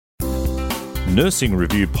Nursing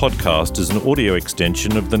Review podcast is an audio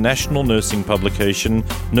extension of the national nursing publication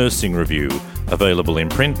Nursing Review, available in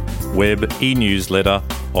print, web, e-newsletter,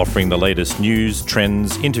 offering the latest news,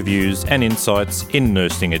 trends, interviews and insights in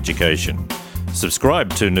nursing education. Subscribe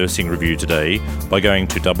to Nursing Review today by going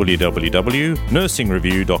to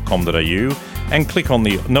www.nursingreview.com.au and click on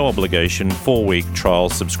the no-obligation 4-week trial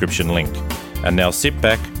subscription link. And now sit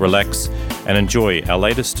back, relax and enjoy our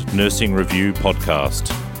latest Nursing Review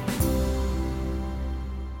podcast.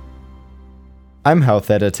 I'm Health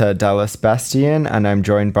Editor Dallas Bastian, and I'm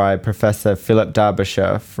joined by Professor Philip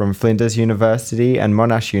Darbyshire from Flinders University and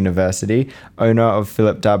Monash University, owner of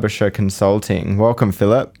Philip Darbyshire Consulting. Welcome,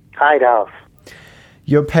 Philip. Hi, Dallas.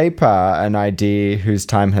 Your paper, An Idea Whose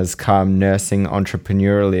Time Has Come, Nursing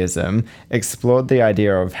Entrepreneurialism, explored the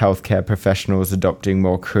idea of healthcare professionals adopting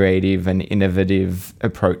more creative and innovative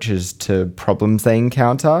approaches to problems they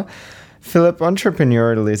encounter. Philip,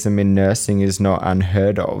 entrepreneurialism in nursing is not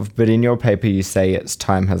unheard of, but in your paper you say its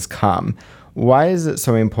time has come. Why is it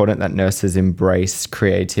so important that nurses embrace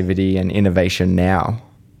creativity and innovation now?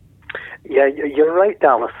 Yeah, you're right,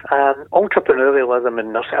 Dallas. Entrepreneurialism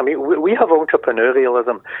in nursing, I mean, we have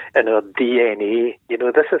entrepreneurialism in our DNA. You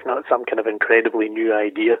know, this is not some kind of incredibly new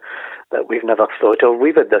idea that we've never thought of.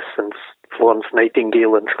 We've had this since Florence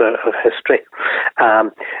Nightingale and throughout her history.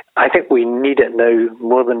 I think we need it now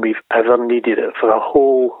more than we've ever needed it for a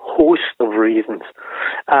whole host of reasons.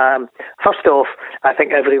 First off, I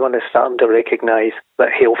think everyone is starting to recognise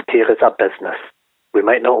that healthcare is a business. We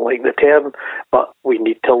might not like the term, but we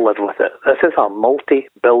need to live with it. This is a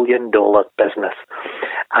multi-billion-dollar business,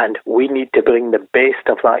 and we need to bring the best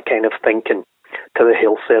of that kind of thinking to the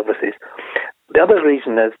health services. The other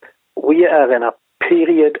reason is we are in a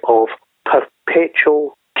period of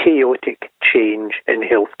perpetual chaotic change in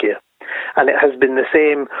healthcare, and it has been the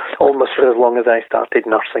same almost for as long as I started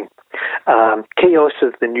nursing. Chaos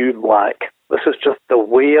is the new black. This is just the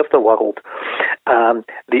way of the world.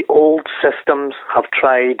 The old systems have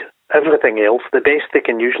tried everything else. The best they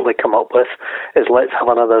can usually come up with is let's have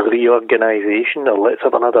another reorganisation, or let's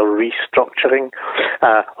have another restructuring,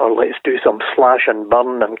 or let's do some slash and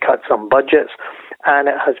burn and cut some budgets. And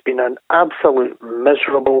it has been an absolute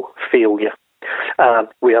miserable failure.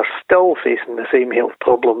 We are still facing the same health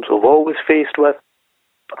problems we've always faced with.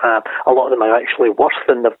 A lot of them are actually worse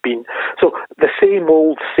than they've been. So the same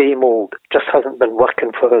old just hasn't been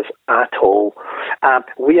working for us at all.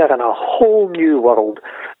 We are in a whole new world.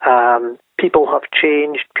 People have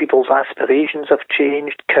changed. People's aspirations have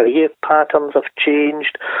changed. Career patterns have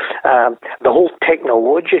changed. The whole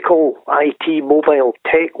technological IT, mobile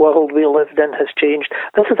tech world we lived in has changed.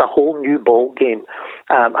 This is a whole new ball game.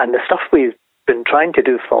 And the stuff we've been trying to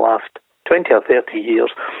do for the last 20 or 30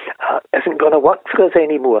 years isn't going to work for us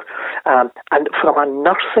anymore. And from a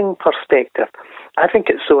nursing perspective, I think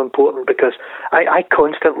it's so important because I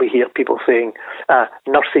constantly hear people saying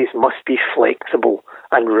nurses must be flexible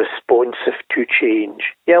and responsive to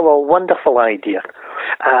change. Yeah, well, wonderful idea.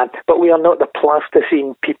 But we are not the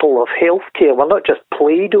plasticine people of healthcare. We're not just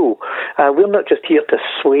Play-Doh. We're not just here to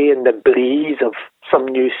sway in the breeze of some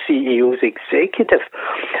new CEO's executive.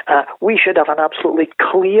 We should have an absolutely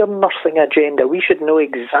clear nursing agenda. We should know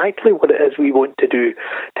exactly what it is we want to do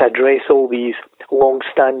to address all these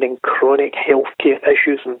long-standing chronic healthcare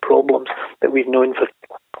issues and problems that we've known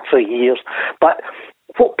for years. But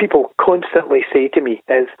what people constantly say to me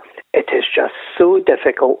is, it is just so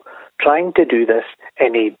difficult trying to do this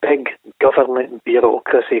in a big government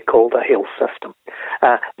bureaucracy called a health system.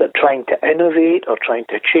 That trying to innovate or trying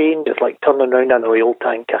to change is like turning around an oil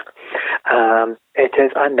tanker. It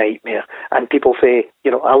is a nightmare. And people say,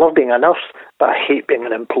 you know, I love being a nurse, but I hate being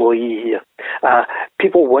an employee here.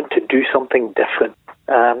 People want to do something different.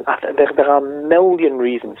 There are a million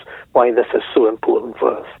reasons why this is so important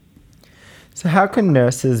for us. So how can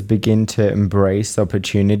nurses begin to embrace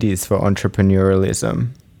opportunities for entrepreneurialism?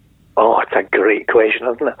 Oh, it's a great question,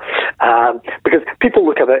 isn't it? Because people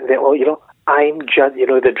look at it and think, well, you know, I'm just, you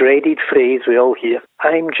know, the dreaded phrase we all hear,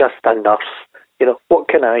 I'm just a nurse. You know, what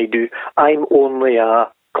can I do? I'm only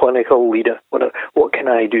a clinical leader. What can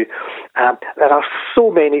I do? There are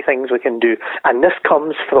so many things we can do. And this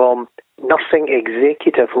comes from nursing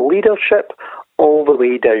executive leadership all the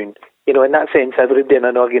way down. You know, in that sense, everybody in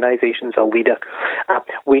an organisation is a leader.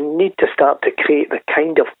 We need to start to create the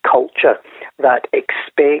kind of culture that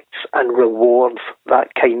expects and rewards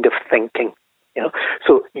that kind of thinking. You know,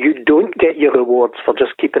 so you don't get your rewards for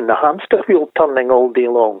just keeping the hamster wheel turning all day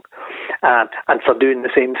long, and for doing the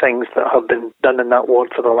same things that have been done in that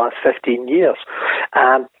ward for the last 15 years.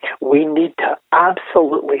 We need to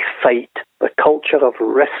absolutely fight the culture of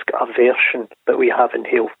risk aversion that we have in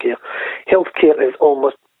healthcare. Healthcare is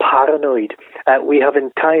almost paranoid. We have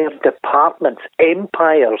entire departments,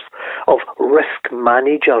 empires of risk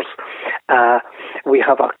managers. We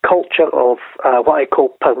have a culture of what I call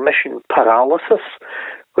permission paralysis,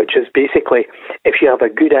 which is basically, if you have a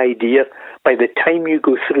good idea, by the time you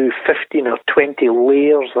go through 15 or 20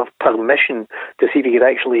 layers of permission to see if you can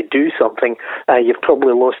actually do something, you've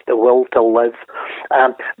probably lost the will to live.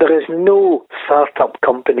 There is no startup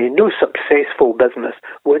company, no successful business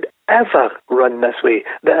would ever run this way.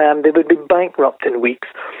 They would be bankrupt in weeks.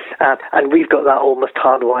 And we've got that almost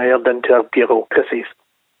hardwired into our bureaucracies.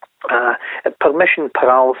 Permission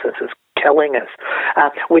paralysis is killing us.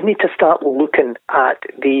 We need to start looking at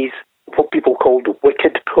these, what people call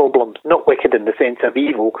wicked problems, not wicked in the sense of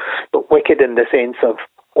evil, but wicked in the sense of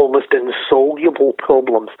almost insoluble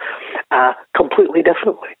problems, completely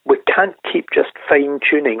differently. We can't keep just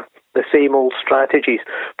fine-tuning the same old strategies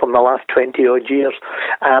from the last 20-odd years.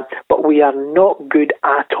 But we are not good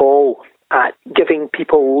at all at giving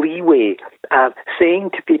people leeway,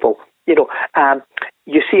 saying to people,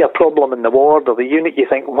 you see a problem in the ward or the unit, you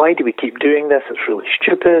think, why do we keep doing this? It's really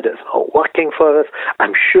stupid. It's not working for us.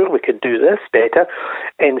 I'm sure we could do this better.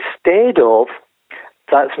 Instead of,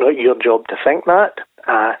 that's not your job to think that.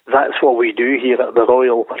 That's what we do here at the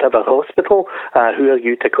Royal whatever hospital. Who are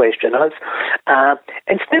you to question us?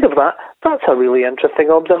 Instead of that, that's a really interesting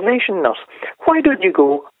observation, nurse. Why don't you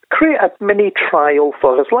go create a mini trial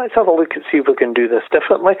for us? Let's have a look and see if we can do this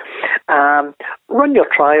differently. Run your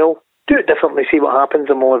trial. Do it differently, see what happens,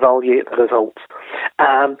 and we'll evaluate the results.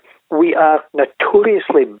 We are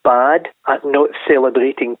notoriously bad at not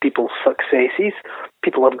celebrating people's successes.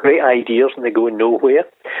 People have great ideas and they go nowhere.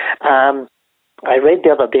 I read the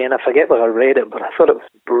other day, and I forget where I read it, but I thought it was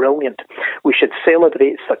brilliant. We should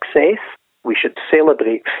celebrate success, we should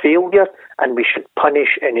celebrate failure, and we should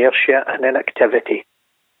punish inertia and inactivity.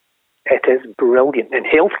 It is brilliant. In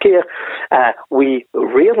healthcare, we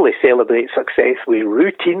rarely celebrate success. We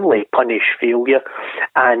routinely punish failure,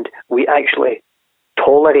 and we actually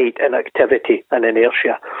tolerate inactivity and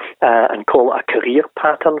inertia and call it a career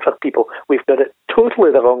pattern for people. We've got it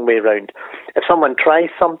totally the wrong way around. If someone tries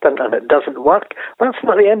something and it doesn't work, that's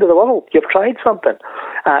not the end of the world. You've tried something.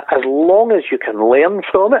 As long as you can learn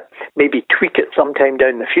from it, maybe tweak it sometime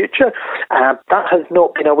down the future, that has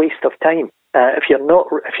not been a waste of time. If you're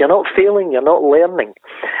not failing, you're not learning.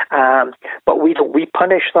 But we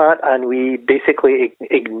punish that, and we basically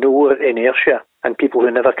ignore inertia and people who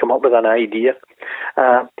never come up with an idea.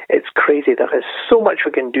 It's crazy. There is so much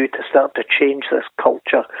we can do to start to change this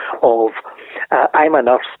culture of I'm a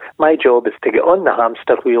nurse, my job is to get on the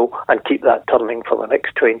hamster wheel and keep that turning for the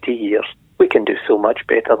next 20 years. We can do so much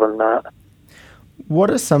better than that.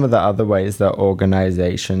 What are some of the other ways that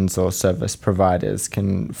organisations or service providers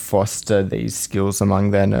can foster these skills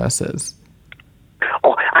among their nurses?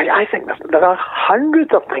 I think there are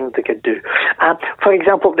hundreds of things they could do. For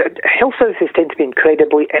example, health services tend to be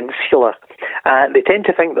incredibly insular. They tend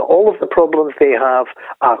to think that all of the problems they have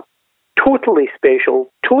are totally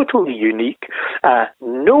special, totally unique.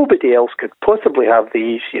 Nobody else could possibly have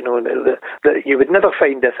these. You would never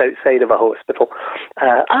find this outside of a hospital.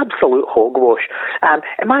 Absolute hogwash.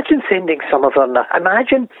 Imagine sending some of them.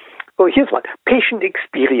 Here's one: patient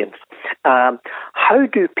experience. How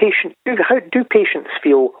do patients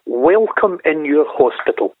feel welcome in your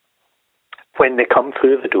hospital when they come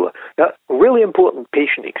through the door? Now, really important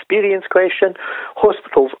patient experience question.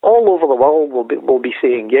 Hospitals all over the world will be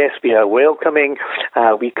saying, yes, we are welcoming,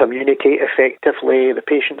 we communicate effectively, the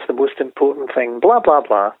patient's the most important thing, blah, blah,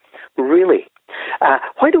 blah. Really?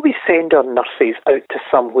 Why do we send our nurses out to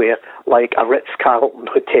somewhere like a Ritz-Carlton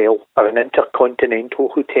hotel or an Intercontinental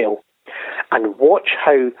hotel and watch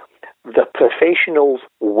how the professionals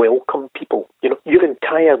welcome people? Your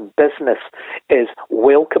entire business is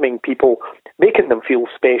welcoming people, making them feel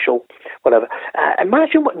special, whatever.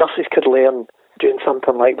 Imagine what nurses could learn doing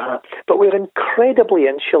something like that. But we're incredibly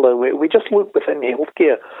insular. We just look within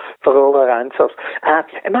healthcare for all our answers.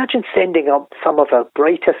 Imagine sending up some of our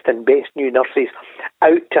brightest and best new nurses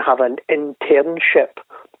out to have an internship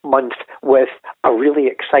month with a really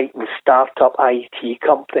exciting startup IT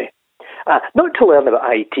company. Not to learn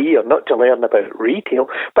about IT or not to learn about retail,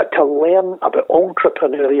 but to learn about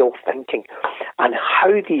entrepreneurial thinking and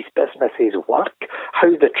how these businesses work,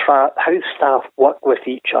 how staff work with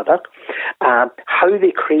each other, how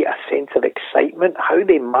they create a sense of excitement, how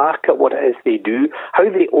they market what it is they do, how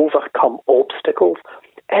they overcome obstacles.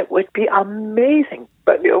 It would be amazing,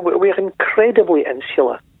 but we're incredibly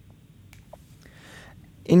insular.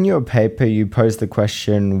 In your paper, you pose the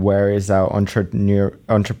question, where is our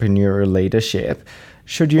entrepreneurial leadership?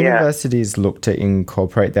 Should universities look to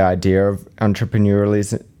incorporate the idea of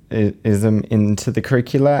entrepreneurialism into the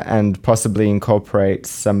curricula and possibly incorporate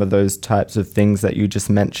some of those types of things that you just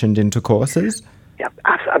mentioned into courses? Yeah,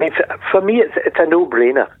 I mean, for me, it's a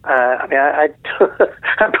no-brainer.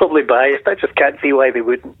 I'm probably biased. I just can't see why they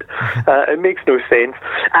wouldn't. It makes no sense.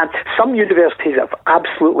 Some universities have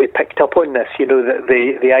absolutely picked up on this. You know,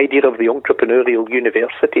 the idea of the entrepreneurial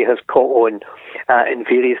university has caught on in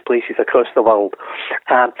various places across the world.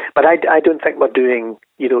 But I don't think we're doing,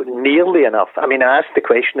 nearly enough. I mean, I asked the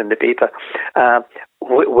question in the paper,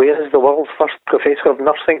 where is the world's first professor of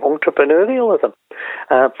nursing entrepreneurialism?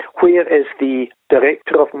 Where is the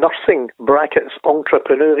director of nursing, brackets,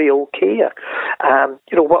 entrepreneurial care?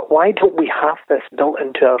 Why don't we have this built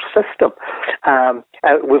into our system?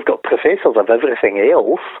 We've got professors of everything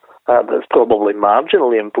else. That's probably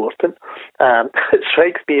marginally important. It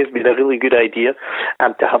strikes me as being a really good idea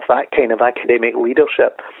to have that kind of academic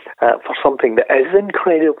leadership for something that is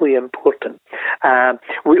incredibly important.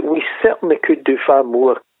 We certainly could do far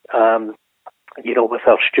more, with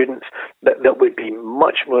our students that would be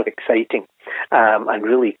much more exciting and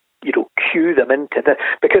really cue them into this.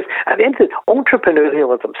 Because at the end of it,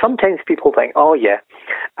 entrepreneurialism, sometimes people think,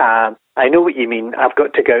 I know what you mean. I've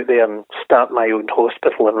got to go out there and start my own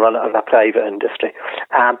hospital and run it as a private industry.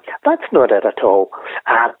 That's not it at all.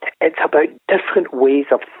 It's about different ways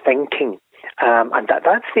of thinking. And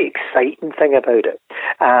that's the exciting thing about it.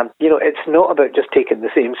 It's not about just taking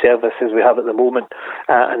the same services we have at the moment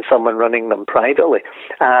and someone running them privately.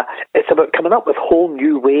 It's about coming up with whole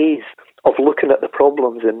new ways of looking at the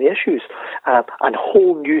problems and the issues and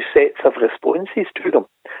whole new sets of responses to them.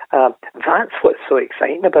 That's what's so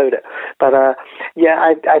exciting about it. But I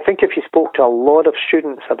think if you spoke to a lot of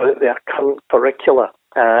students about their current curricula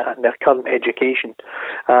and their current education,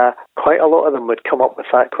 quite a lot of them would come up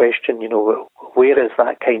with that question, where is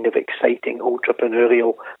that kind of exciting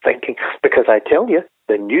entrepreneurial thinking? Because I tell you,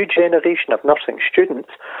 the new generation of nursing students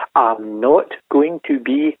are not going to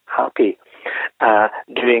be happy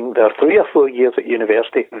during their 3 or 4 years at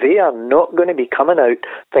university. They are not going to be coming out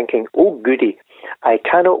thinking, oh goody, I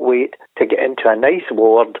cannot wait to get into a nice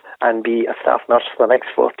ward and be a staff nurse for the next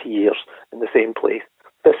 40 years in the same place.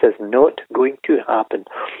 This is not going to happen.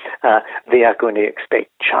 They are going to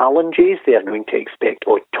expect challenges. They are going to expect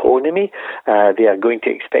autonomy. They are going to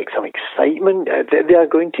expect some excitement. They are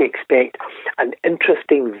going to expect an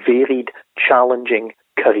interesting, varied, challenging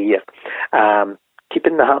career.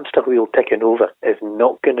 Keeping the hamster wheel ticking over is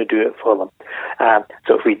not going to do it for them.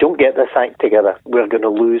 So if we don't get this act together, we're going to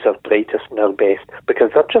lose our brightest and our best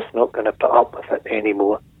because they're just not going to put up with it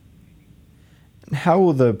anymore. How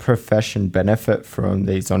will the profession benefit from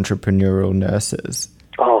these entrepreneurial nurses?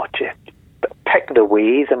 Oh, gee, pick the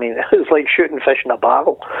ways. I mean, it's like shooting fish in a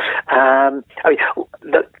barrel. The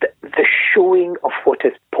showing of what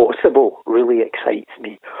is possible really excites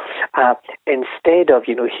me. Instead of,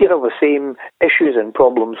 here are the same issues and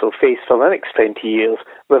problems we'll face for the next 20 years,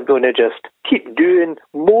 we're going to just keep doing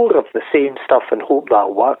more of the same stuff and hope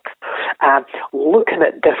that works. Looking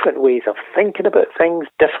at different ways of thinking about things,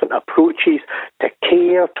 different approaches to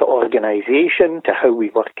care, to organisation, to how we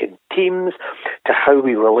work in teams, to how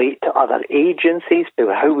we relate to other agencies,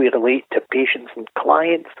 to how we relate to patients and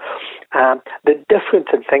clients. The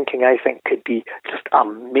difference in thinking, I think, could be just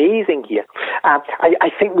amazing here. I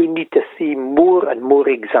think we need to see more and more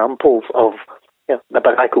examples of the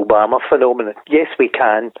Barack Obama phenomenon. Yes, we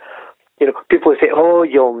can. People say, oh,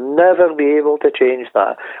 you'll never be able to change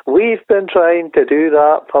that. We've been trying to do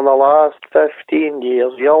that for the last 15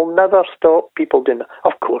 years. You'll never stop people doing that.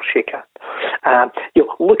 Of course you can.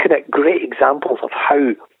 Looking at great examples of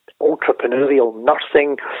how entrepreneurial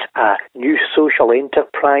nursing, new social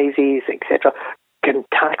enterprises, etc., can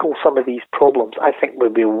tackle some of these problems, I think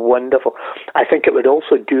would be wonderful. I think it would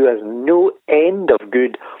also do us no end of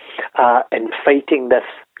good in fighting this,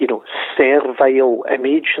 servile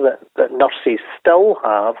image that nurses still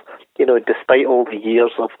have, despite all the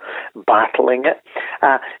years of battling it.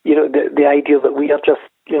 The idea that we are just,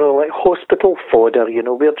 like hospital fodder,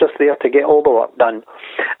 we're just there to get all the work done.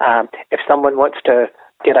 If someone wants to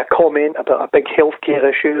get a comment about a big healthcare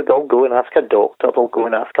issue, they'll go and ask a doctor, they'll go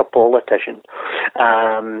and ask a politician.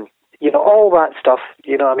 All that stuff,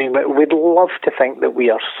 we'd love to think that we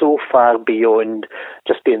are so far beyond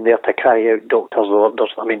just being there to carry out doctor's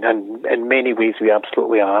orders. And in many ways we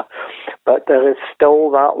absolutely are. But there is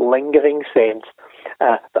still that lingering sense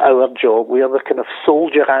that our job, we are the kind of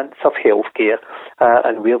soldier ants of healthcare,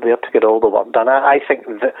 and we're there to get all the work done. I think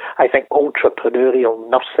entrepreneurial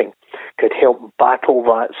nursing could help battle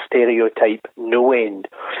that stereotype no end.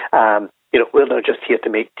 we're not just here to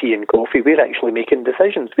make tea and coffee. We're actually making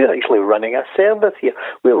decisions. We're actually running a service here.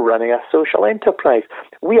 We're running a social enterprise.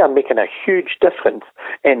 We are making a huge difference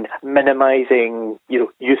in minimising,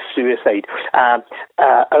 youth suicide.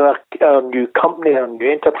 Our new company, our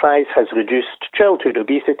new enterprise has reduced childhood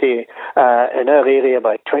obesity in our area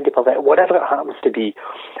by 20%, whatever it happens to be.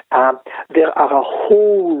 There are a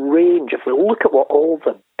whole range. If we look at what all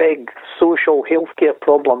the big social healthcare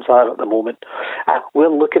problems are at the moment, we're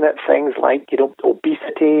looking at things like,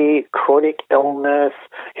 obesity, chronic illness,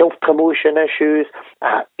 health promotion issues,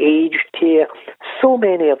 aged care. So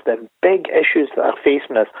many of the big issues that are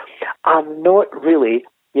facing us are not really,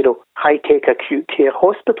 high-tech acute care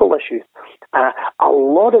hospital issues. A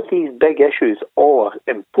lot of these big issues, or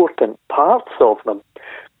important parts of them,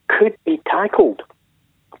 could be tackled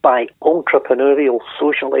by entrepreneurial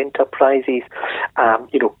social enterprises,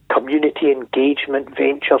 community engagement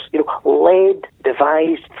ventures, led,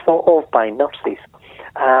 devised, thought of by nurses.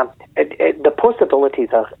 The possibilities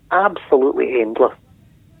are absolutely endless.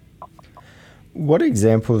 What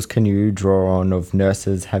examples can you draw on of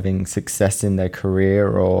nurses having success in their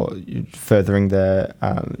career or furthering their,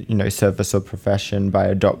 service or profession by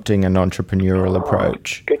adopting an entrepreneurial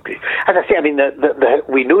approach? Good. As I say,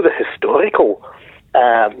 we know the historical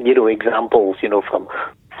examples, from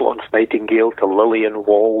Florence Nightingale to Lillian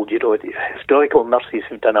Wald, historical nurses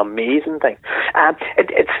who've done amazing things.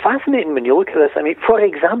 It's fascinating when you look at this. For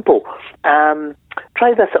example,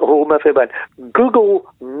 try this at home, everyone. Google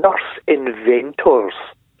nurse inventors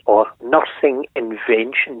or nursing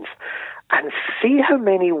inventions and see how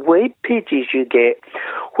many web pages you get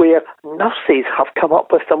where nurses have come up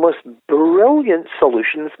with the most brilliant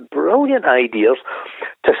solutions, brilliant ideas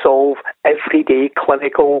to solve everyday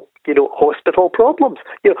clinical, hospital problems.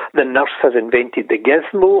 The nurse has invented the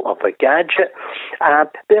gizmo or the gadget.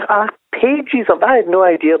 There are pages of, I had no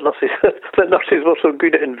idea that nurses were so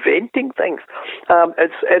good at inventing things.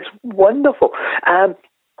 It's wonderful.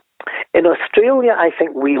 In Australia, I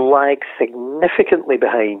think we lag significantly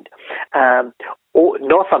behind.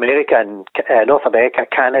 North America,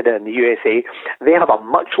 Canada, and the USA, they have a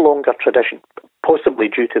much longer tradition, possibly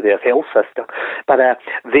due to their health system. But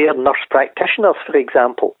their nurse practitioners, for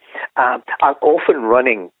example, are often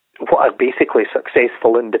running what are basically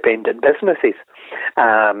successful independent businesses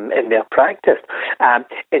in their practice.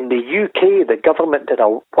 In the UK, the government did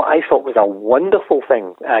what I thought was a wonderful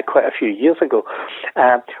thing quite a few years ago,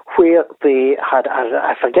 where they had,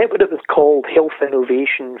 I forget what it was called, Health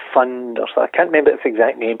Innovation Fund, or so, I can't remember its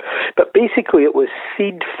exact name, but basically it was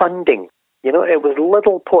seed funding. It was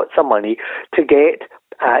little pots of money to get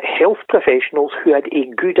health professionals who had a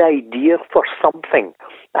good idea for something,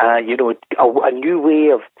 a new way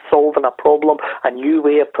of solving a problem, a new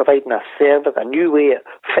way of providing a service, a new way of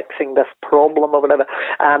fixing this problem or whatever.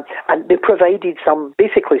 And they provided some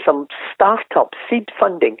startup seed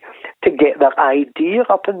funding to get their idea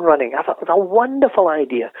up and running. I thought it was a wonderful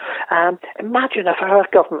idea. Imagine if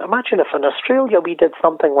in Australia we did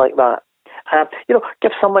something like that.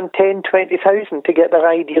 Give someone 10, 20,000 to get their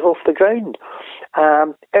idea off the ground.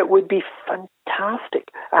 It would be fantastic.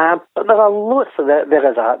 But there are lots of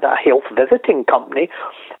there is a health visiting company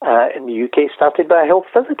in the UK started by a health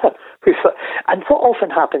visitor. And what often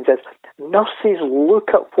happens is nurses look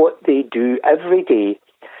at what they do every day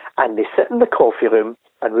and they sit in the coffee room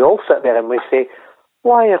and we all sit there and we say,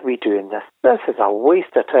 why are we doing this? This is a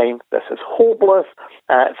waste of time. This is hopeless.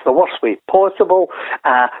 It's the worst way possible.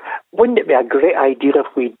 Wouldn't it be a great idea if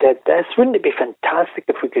we did this? Wouldn't it be fantastic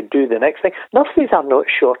if we could do the next thing? Nurses are not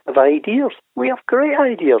short of ideas. We have great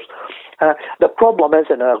ideas. The problem is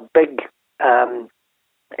in our big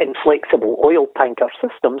inflexible oil tanker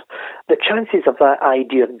systems, the chances of that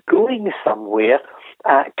idea going somewhere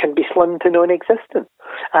can be slim to non-existent.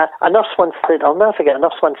 A nurse once said, I'll never forget, a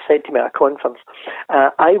nurse once said to me at a conference,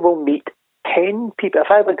 I will meet 10 people, if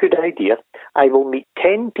I have a good idea, I will meet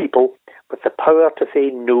 10 people with the power to say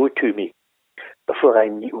no to me before I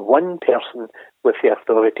meet one person with the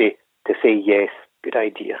authority to say yes, good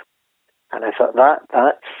idea. And I thought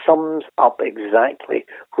that sums up exactly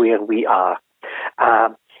where we are.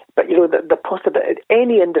 But, the possibility,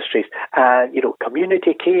 any industries,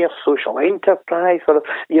 community care, social enterprise,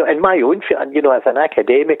 in my own field, as an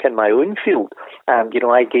academic in my own field,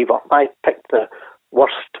 I picked the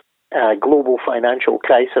worst global financial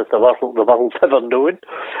crisis the world's ever known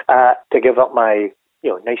to give up my,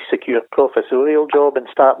 nice secure professorial job and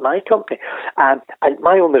start my company. And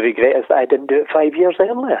my only regret is that I didn't do it 5 years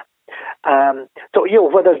earlier. So,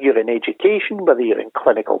 whether you're in education, whether you're in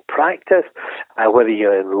clinical practice, whether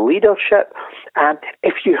you're in leadership,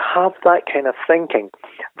 if you have that kind of thinking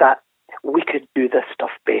that we could do this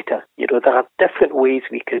stuff better. There are different ways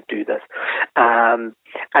we could do this. And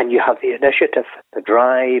you have the initiative, the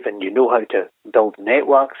drive, and you know how to build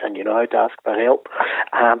networks, and you know how to ask for help.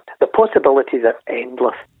 The possibilities are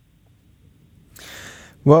endless.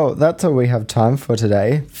 Well, that's all we have time for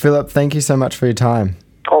today. Philip, thank you so much for your time.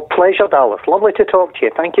 Oh, pleasure, Dallas. Lovely to talk to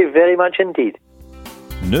you. Thank you very much indeed.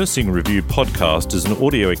 Nursing Review podcast is an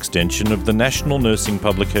audio extension of the national nursing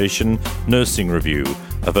publication Nursing Review,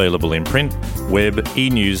 available in print, web,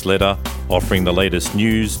 e-newsletter, offering the latest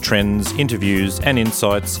news, trends, interviews and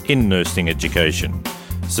insights in nursing education.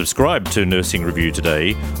 Subscribe to Nursing Review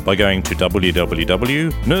today by going to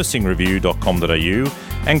www.nursingreview.com.au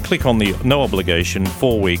and click on the no obligation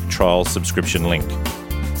 4-week trial subscription link.